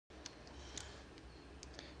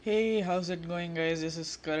Hey, how's it going, guys? This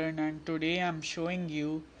is Karan, and today I'm showing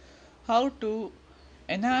you how to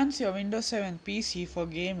enhance your Windows 7 PC for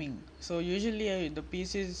gaming. So, usually, the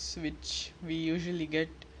PCs which we usually get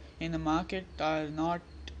in the market are not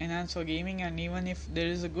enhanced for gaming, and even if there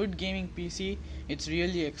is a good gaming PC, it's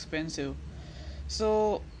really expensive.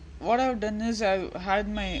 So, what I've done is I've had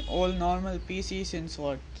my old normal PC since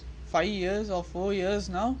 5 years or 4 years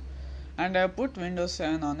now, and I put Windows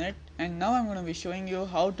 7 on it, and now I'm going to be showing you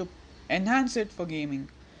how to enhance it for gaming.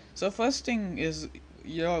 So first thing is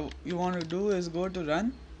you want to do is go to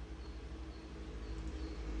run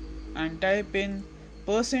and type in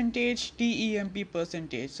percentage temp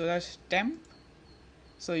percentage, so that's temp.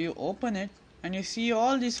 So you open it and you see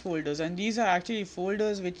all these folders, and these are actually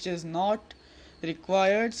folders which is not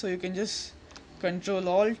required, so you can just control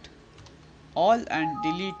alt all and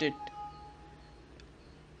delete it.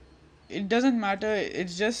 It doesn't matter,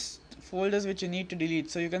 it's just folders which you need to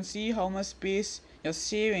delete. So you can see how much space you're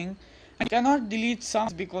saving, and you cannot delete some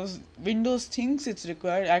because Windows thinks it's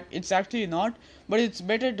required. It's actually not, but it's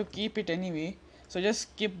better to keep it anyway. So just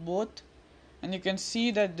skip both, and you can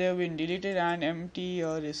see that they've been deleted and empty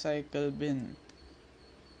your recycle bin.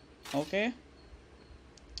 Okay,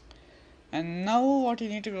 and now what you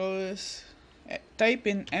need to do is type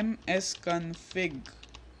in msconfig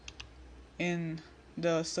in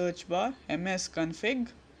the search bar. msconfig,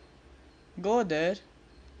 go there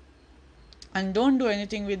and don't do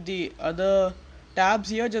anything with the other tabs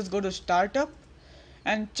here, just go to startup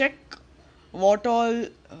and check what all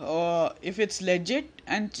if it's legit,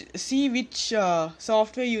 and see which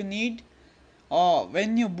software you need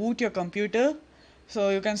when you boot your computer. So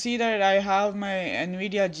you can see that I have my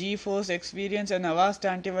Nvidia GeForce Experience and Avast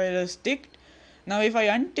antivirus ticked. Now if I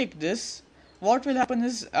untick this, what will happen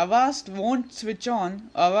is Avast won't switch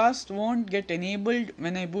on, Avast won't get enabled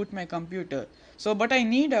when I boot my computer. So but I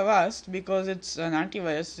need Avast because it's an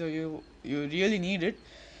antivirus, so you really need it.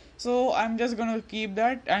 So I'm just going to keep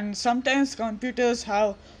that. And sometimes computers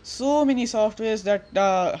have so many softwares that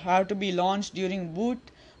have to be launched during boot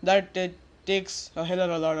that it takes a hell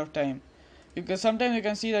of a lot of time, because sometimes you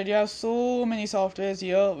can see that you have so many softwares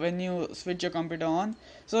here when you switch your computer on.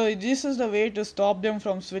 So this is the way to stop them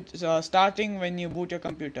from starting when you boot your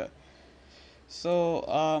computer.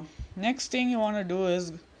 So next thing you want to do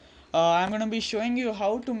is I'm going to be showing you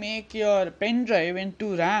how to make your pen drive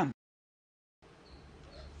into RAM.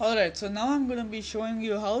 Alright, so now I'm going to be showing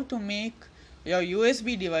you how to make your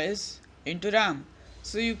USB device into RAM.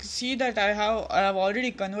 So you can see that I have already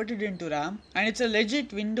converted into RAM, and it's a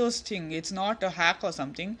legit Windows thing, it's not a hack or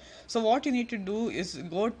something. So what you need to do is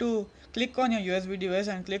click on your USB device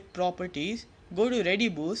and click properties, go to Ready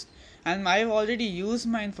Boost, and I've already used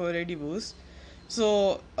mine for Ready Boost.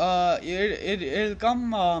 So it'll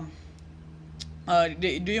come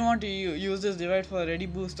do you want to use this device for Ready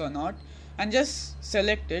Boost or not, and just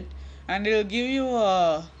select it, and it will give you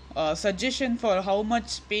a suggestion for how much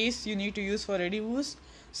space you need to use for Ready Boost.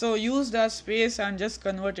 So use that space and just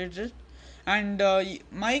convert it. And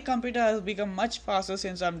my computer has become much faster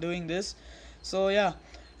since I'm doing this. So yeah,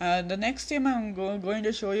 the next thing I'm going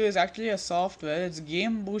to show you is actually a software. It's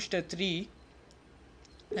Game Booster 3.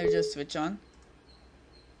 Let's just switch on.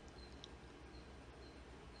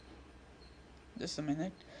 Just a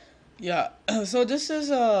minute. Yeah, so this is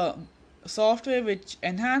a software which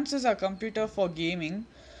enhances a computer for gaming.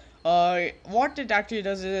 What it actually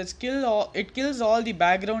does is it kills all the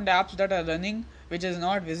background apps that are running which is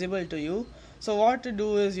not visible to you. So what to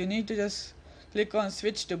do is you need to just click on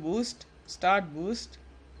switch to boost, start boost,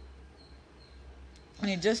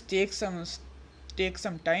 and it just takes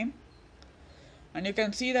some time, and you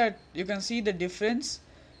can see the difference.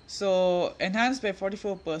 So enhanced by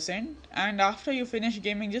 44%, and after you finish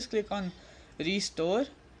gaming just click on restore,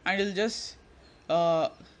 and it'll just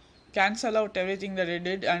cancel out everything that it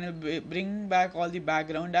did, and it'll bring back all the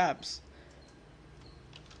background apps.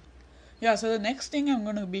 Yeah, so the next thing I'm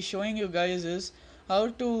going to be showing you guys is how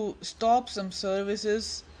to stop some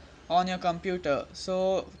services on your computer.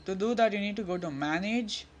 So to do that you need to go to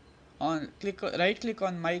manage, right click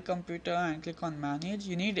on my computer and click on manage.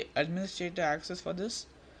 You need administrator access for this.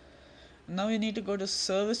 Now you need to go to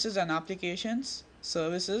services and applications,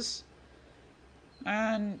 services,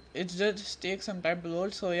 and it just takes some time to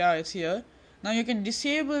load. So yeah, it's here. Now you can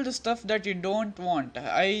disable the stuff that you don't want.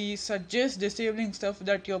 I suggest disabling stuff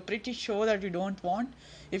that you're pretty sure that you don't want.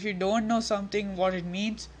 If you don't know something what it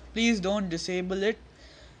means, please don't disable it.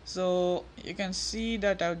 So you can see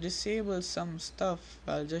that I've disabled some stuff.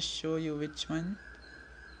 I'll just show you which one.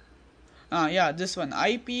 Yeah, this one,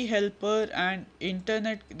 IP helper and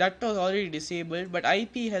internet, that was already disabled, but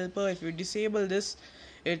IP helper, if you disable this,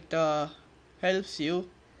 it helps you.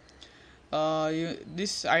 I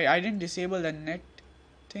didn't disable the net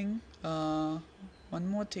thing. One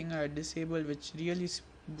more thing I disabled which really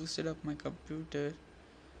boosted up my computer.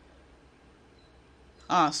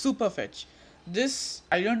 Super fetch. This,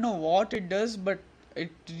 I don't know what it does, but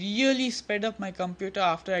it really sped up my computer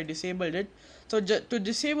after I disabled it. So to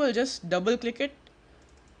disable, just double click it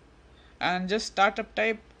and just startup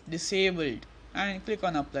type disabled and click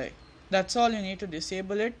on apply. That's all you need to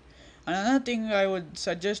disable it. Another thing I would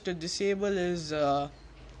suggest to disable is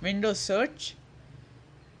Windows search.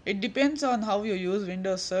 It depends on how you use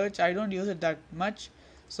Windows search. I don't use it that much,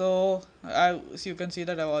 so you can see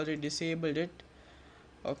that I've already disabled it.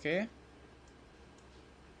 Okay,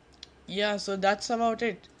 yeah, so that's about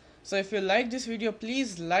it. So if you like this video,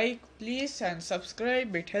 please like, please, and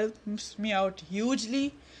subscribe. It helps me out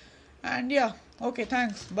hugely. And yeah, okay,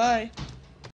 thanks, bye.